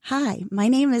Hi, my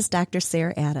name is Dr.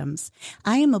 Sarah Adams.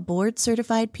 I am a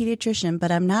board-certified pediatrician, but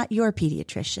I'm not your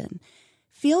pediatrician.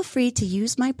 Feel free to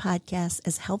use my podcast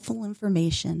as helpful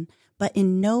information, but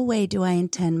in no way do I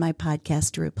intend my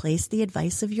podcast to replace the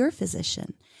advice of your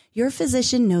physician. Your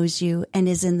physician knows you and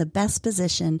is in the best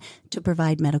position to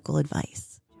provide medical advice.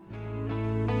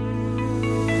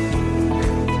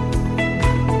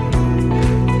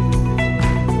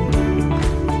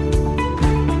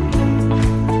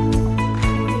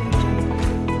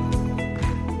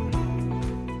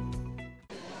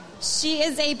 She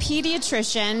is a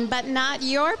pediatrician, but not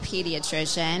your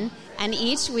pediatrician, and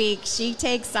each week she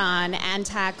takes on and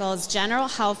tackles general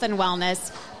health and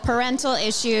wellness, parental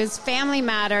issues, family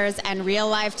matters, and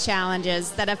real-life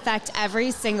challenges that affect every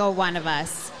single one of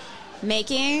us.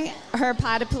 Making her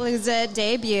Podapalooza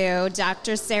debut,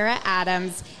 Dr. Sarah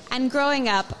Adams, and growing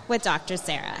up with Dr.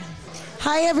 Sarah.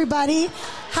 Hi, everybody.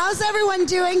 How's everyone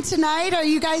doing tonight? Are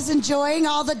you guys enjoying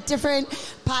all the different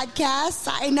podcasts?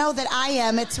 I know that I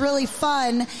am. It's really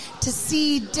fun to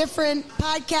see different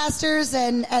podcasters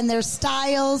and their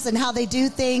styles and how they do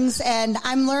things, and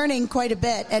I'm learning quite a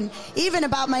bit, and even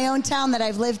about my own town that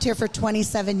I've lived here for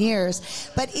 27 years.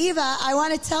 But Eva, I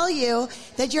want to tell you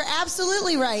that you're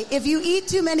absolutely right. If you eat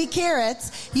too many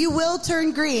carrots, you will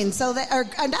turn green. So that,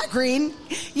 or not green,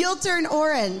 you'll turn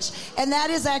orange, and that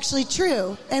is actually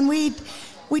true. And we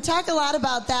talk a lot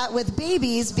about that with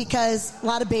babies because a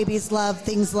lot of babies love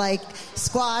things like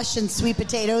squash and sweet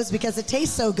potatoes because it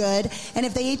tastes so good. And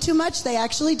if they eat too much, they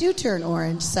actually do turn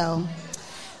orange. So,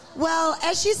 well,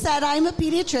 as she said, I'm a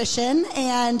pediatrician,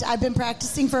 and I've been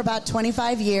practicing for about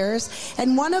 25 years.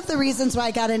 And one of the reasons why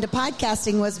I got into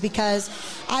podcasting was because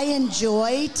I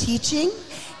enjoy teaching.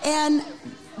 And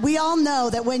we all know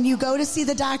that when you go to see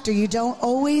the doctor, you don't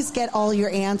always get all your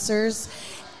answers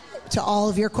to all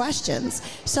of your questions.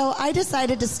 So I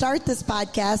decided to start this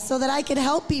podcast so that I could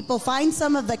help people find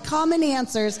some of the common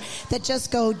answers that just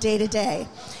go day to day.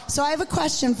 So I have a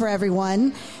question for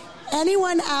everyone.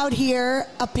 Anyone out here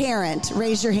a parent?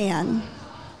 Raise your hand.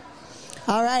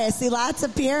 All right, I see lots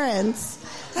of parents.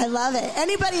 I love it.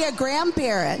 Anybody a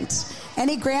grandparent?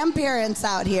 Any grandparents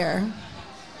out here?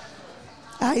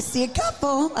 I see a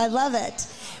couple. I love it.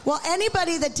 Well,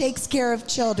 anybody that takes care of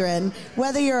children,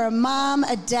 whether you're a mom,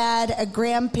 a dad, a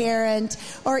grandparent,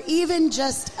 or even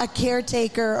just a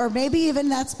caretaker, or maybe even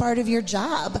that's part of your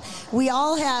job, we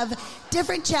all have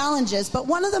different challenges. But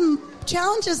one of the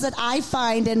challenges that I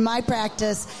find in my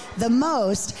practice the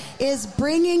most is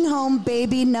bringing home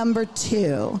baby number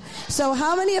 2. So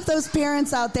how many of those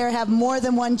parents out there have more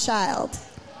than one child?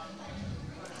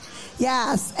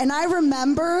 Yes, and I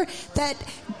remember that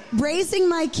raising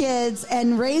my kids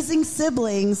and raising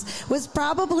siblings was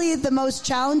probably the most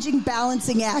challenging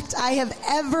balancing act I have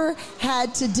ever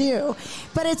had to do.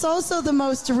 But it's also the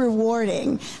most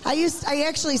rewarding. I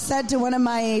actually said to one of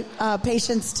my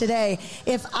patients today,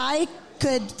 if I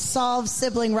could solve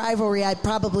sibling rivalry, I'd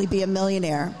probably be a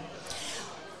millionaire.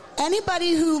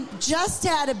 Anybody who just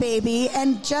had a baby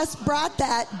and just brought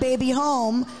that baby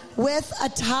home with a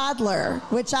toddler,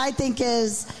 which I think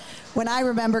is, when I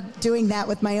remember doing that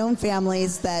with my own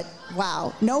families, that,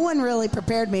 wow, no one really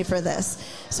prepared me for this.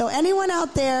 So anyone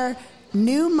out there,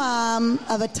 new mom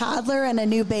of a toddler and a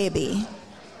new baby?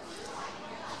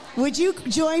 Would you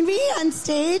join me on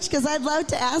stage? Because I'd love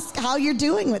to ask how you're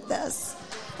doing with this.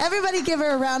 Everybody give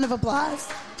her a round of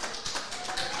applause.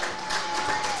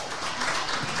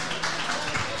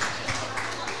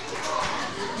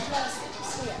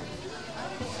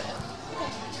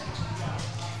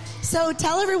 So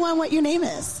tell everyone what your name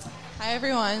is. Hi,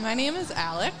 everyone. My name is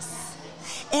Alex.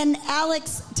 And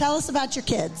Alex, tell us about your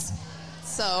kids.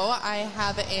 So I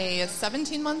have a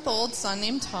 17-month-old son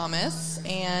named Thomas,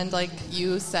 and like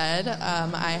you said,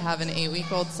 I have an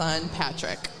 8-week-old son,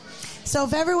 Patrick. So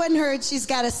if everyone heard, she's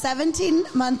got a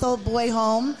 17-month-old boy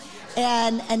home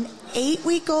and an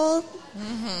 8-week-old.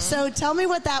 Mm-hmm. So tell me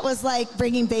what that was like,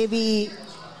 bringing baby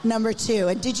number 2.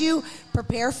 And did you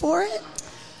prepare for it?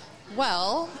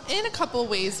 Well, in a couple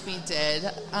ways we did.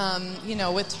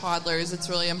 With toddlers, it's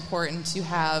really important to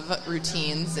have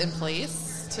routines in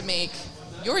place to make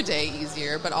your day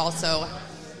easier, but also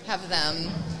have them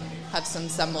have some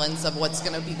semblance of what's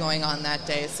going to be going on that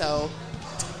day. So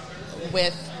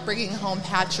with bringing home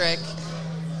Patrick...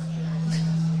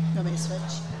 Want me to switch?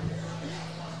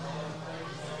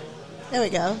 There we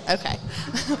go. Okay.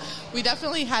 We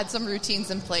definitely had some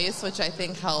routines in place, which I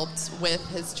think helped with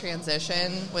his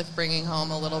transition with bringing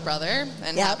home a little brother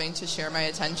and having to share my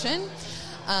attention.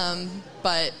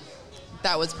 But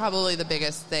that was probably the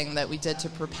biggest thing that we did to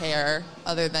prepare,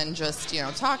 other than just,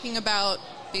 talking about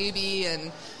baby,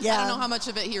 and I don't know how much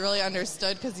of it he really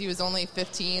understood because he was only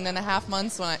 15 and a half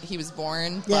months when he was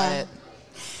born. Yeah. But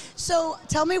so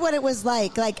tell me what it was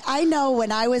like. Like, I know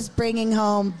when I was bringing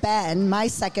home Ben, my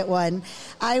second one,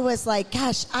 I was like,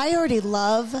 gosh, I already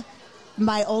love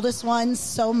my oldest one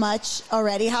so much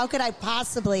already. How could I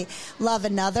possibly love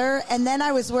another? And then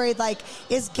I was worried, like,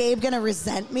 is Gabe going to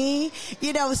resent me?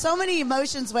 You know, so many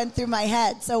emotions went through my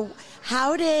head. So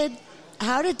how did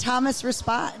Thomas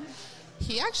respond?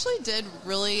 he actually did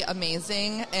really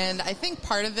amazing, and I think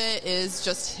part of it is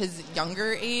just his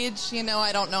younger age. You know,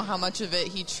 I don't know how much of it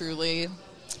he truly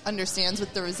understands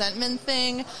with the resentment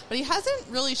thing, but he hasn't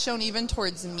really shown even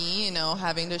towards me, you know,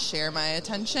 having to share my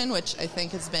attention, which I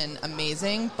think has been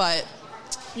amazing. But,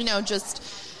 you know, just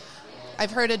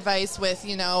I've heard advice with,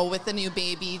 you know, with the new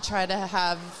baby, try to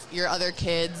have your other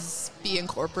kids be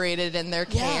incorporated in their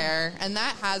care, and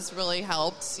that has really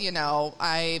helped. You know,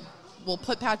 I will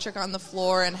put Patrick on the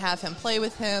floor and have him play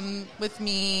with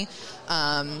me.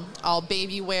 I'll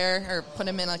baby wear or put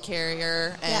him in a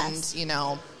carrier and, you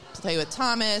know, play with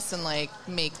Thomas and, like,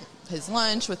 make his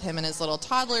lunch with him in his little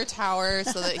toddler tower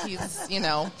so that he's, you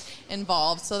know,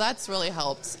 involved. So that's really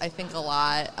helped, I think, a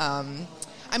lot.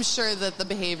 I'm sure that the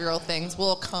behavioral things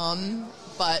will come,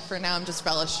 but for now I'm just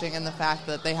relishing in the fact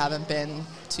that they haven't been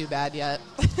too bad yet.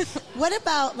 What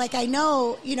about, like, I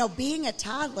know, you know, being a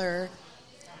toddler,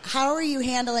 how are you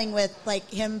handling with, like,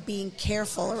 him being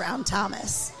careful around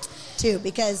Thomas, too?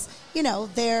 Because, you know,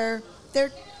 they're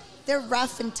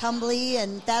rough and tumbly,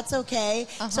 and that's okay.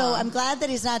 So I'm glad that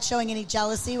he's not showing any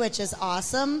jealousy, which is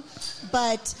awesome.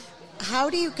 But how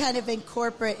do you kind of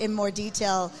incorporate in more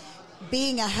detail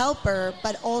being a helper,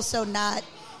 but also not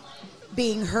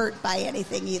being hurt by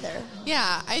anything either?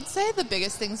 Yeah, I'd say the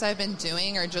biggest things I've been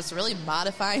doing are just really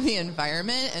modifying the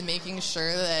environment and making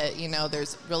sure that, you know,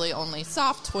 there's really only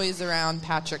soft toys around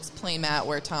Patrick's playmat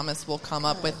where Thomas will come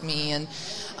up with me. And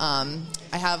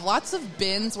I have lots of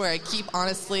bins where I keep,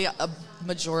 honestly, a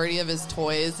majority of his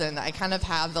toys, and I kind of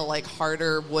have the, like,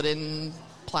 harder wooden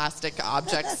plastic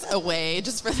objects away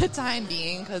just for the time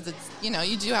being, because it's, you know,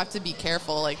 you do have to be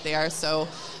careful. Like, they are so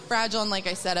fragile, and like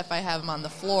I said, if I have them on the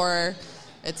floor,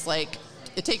 it's like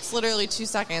it takes literally 2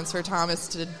 seconds for Thomas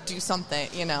to do something,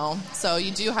 you know, so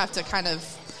you do have to kind of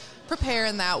prepare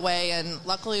in that way. And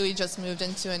luckily we just moved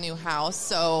into a new house,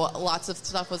 so lots of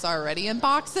stuff was already in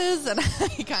boxes, and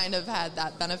I kind of had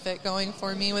that benefit going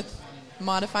for me with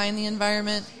modifying the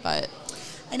environment. But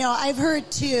I know I've heard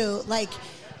too, like,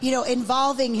 you know,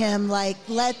 involving him, like,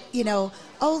 you know,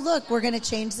 oh, look, we're going to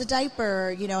change the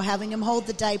diaper, you know, having him hold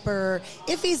the diaper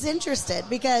if he's interested,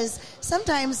 because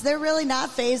sometimes they're really not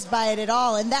fazed by it at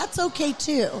all, and that's okay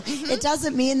too. Mm-hmm. It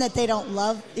doesn't mean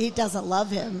that he doesn't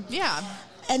love him. Yeah.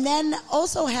 And then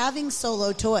also having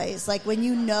solo toys, like when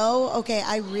you know, okay,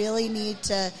 I really need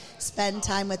to spend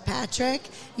time with Patrick,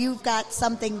 you've got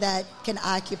something that can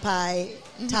occupy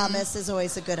Thomas is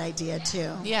always a good idea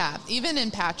too. Yeah, even in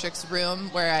Patrick's room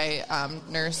where I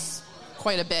nurse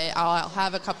quite a bit, I'll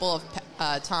have a couple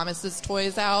of Thomas's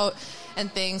toys out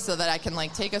and things so that I can,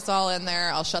 like, take us all in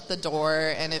there. I'll shut the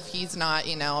door, and if he's not,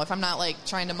 you know, if I'm not, like,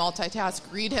 trying to multitask,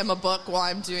 read him a book while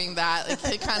I'm doing that, like,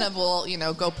 he kind of will, you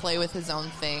know, go play with his own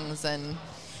things. And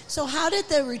so how did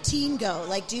the routine go?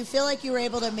 Like, do you feel like you were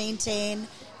able to maintain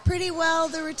pretty well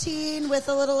the routine with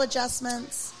a little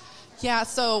adjustments? Yeah,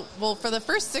 so, well, for the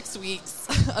first 6 weeks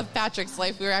of Patrick's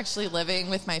life, we were actually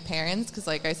living with my parents because,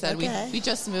 like I said, we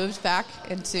just moved back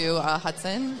into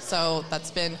Hudson. So that's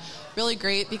been really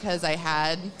great because I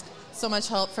had so much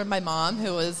help from my mom,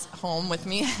 who was home with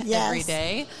me every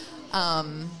day.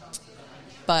 But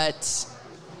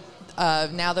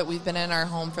now that we've been in our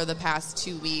home for the past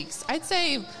 2 weeks, I'd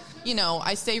say, you know,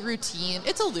 I say routine.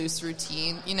 It's a loose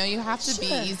routine. You know, you have to be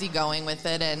easygoing with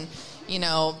it. And, you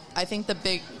know, I think the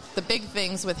big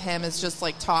things with him is just,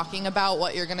 like, talking about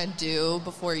what you're going to do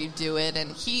before you do it.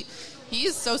 And he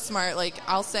is so smart. Like,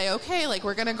 I'll say, okay, like,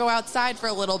 we're going to go outside for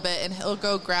a little bit, and he'll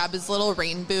go grab his little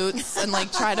rain boots and,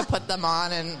 like, try to put them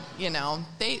on. And, you know,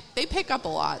 they pick up a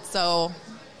lot. So,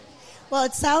 well,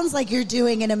 it sounds like you're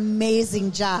doing an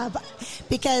amazing job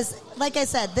because, like I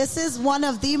said, this is one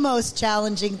of the most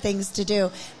challenging things to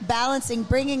do, balancing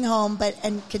bringing home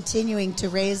and continuing to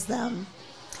raise them.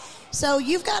 So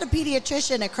you've got a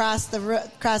pediatrician across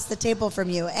the table from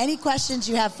you. Any questions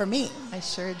you have for me? I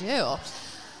sure do.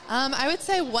 I would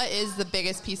say, what is the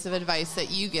biggest piece of advice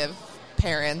that you give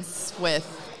parents with,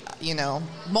 you know,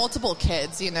 multiple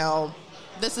kids? You know,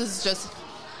 this is just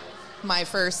my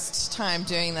first time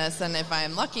doing this, and if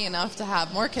I'm lucky enough to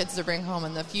have more kids to bring home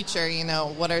in the future, you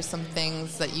know, what are some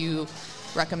things that you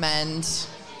recommend?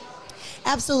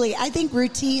 Absolutely. I think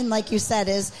routine, like you said,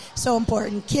 is so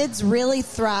important. Kids really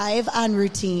thrive on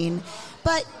routine.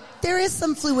 But there is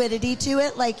some fluidity to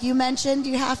it. Like you mentioned,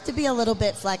 you have to be a little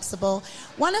bit flexible.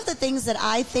 One of the things that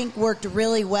I think worked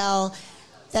really well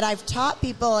that I've taught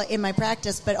people in my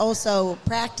practice, but also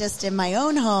practiced in my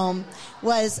own home,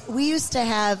 was we used to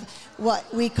have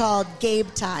what we called Gabe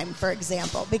time, for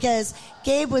example, because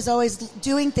Gabe was always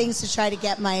doing things to try to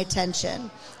get my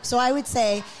attention. So I would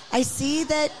say, I see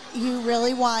that you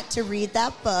really want to read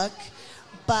that book,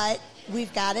 but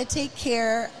we've got to take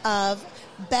care of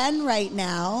Ben right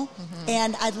now,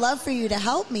 and I'd love for you to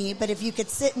help me, but if you could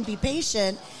sit and be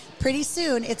patient, pretty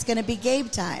soon it's going to be Gabe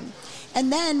time.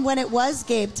 And then when it was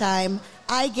Gabe time,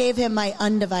 I gave him my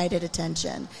undivided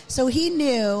attention. So he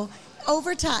knew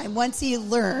over time, once he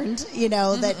learned,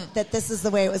 that this is the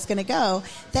way it was going to go,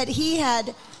 that he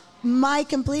had my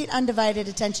complete undivided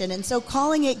attention. And so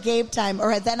calling it Gabe time,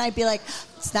 or then I'd be like,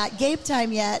 it's not Gabe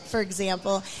time yet, for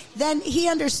example, then he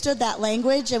understood that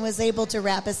language and was able to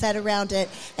wrap his head around it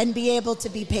and be able to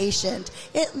be patient.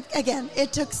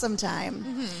 It took some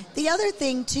time. The other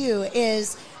thing, too,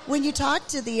 is when you talk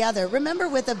to the other, remember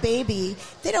with a baby,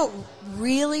 they don't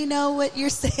really know what you're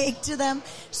saying to them.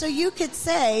 So you could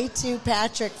say to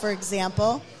Patrick, for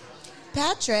example,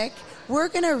 Patrick, we're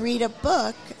going to read a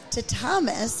book to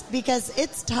Thomas because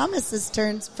it's Thomas's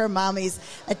turn for mommy's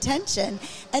attention.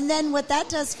 And then what that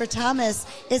does for Thomas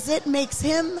is it makes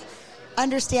him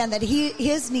understand that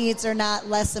his needs are not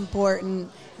less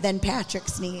important than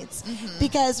Patrick's needs.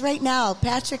 Because right now,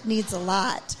 Patrick needs a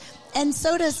lot. And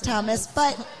so does Thomas,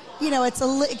 but,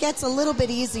 it gets a little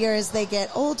bit easier as they get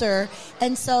older.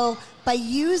 And so by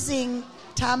using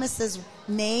Thomas's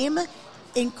name,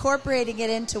 incorporating it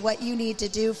into what you need to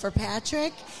do for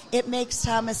Patrick, it makes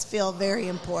Thomas feel very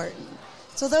important.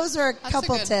 So those are a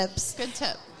couple tips. Good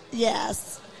tip.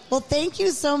 Yes. Well, thank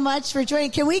you so much for joining.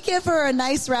 Can we give her a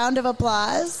nice round of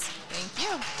applause? Thank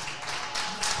you.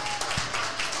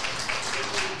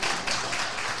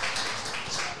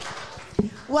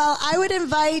 Well, I would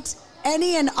invite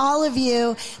any and all of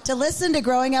you to listen to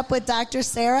Growing Up with Dr.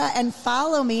 Sarah and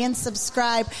follow me and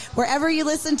subscribe wherever you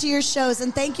listen to your shows.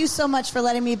 And thank you so much for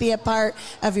letting me be a part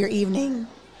of your evening.